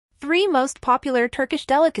3 most popular Turkish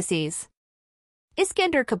delicacies.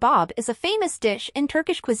 Iskender Kebab is a famous dish in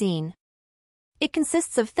Turkish cuisine. It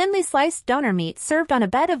consists of thinly sliced döner meat served on a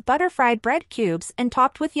bed of butter-fried bread cubes and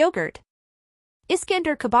topped with yogurt.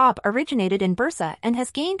 Iskender Kebab originated in Bursa and has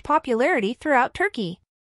gained popularity throughout Turkey.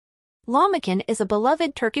 Lahmacun is a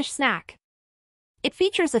beloved Turkish snack. It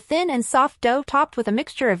features a thin and soft dough topped with a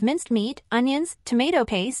mixture of minced meat, onions, tomato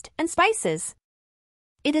paste, and spices.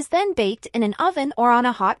 It is then baked in an oven or on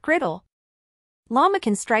a hot griddle.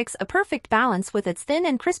 Lahmacun strikes a perfect balance with its thin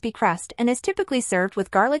and crispy crust and is typically served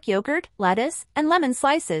with garlic yogurt, lettuce, and lemon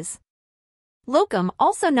slices. Lokum,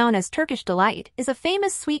 also known as Turkish Delight, is a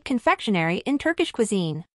famous sweet confectionery in Turkish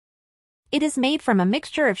cuisine. It is made from a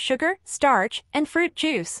mixture of sugar, starch, and fruit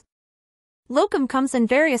juice. Lokum comes in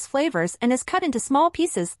various flavors and is cut into small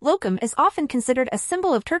pieces. Lokum is often considered a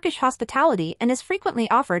symbol of Turkish hospitality and is frequently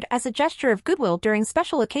offered as a gesture of goodwill during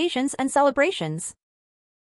special occasions and celebrations.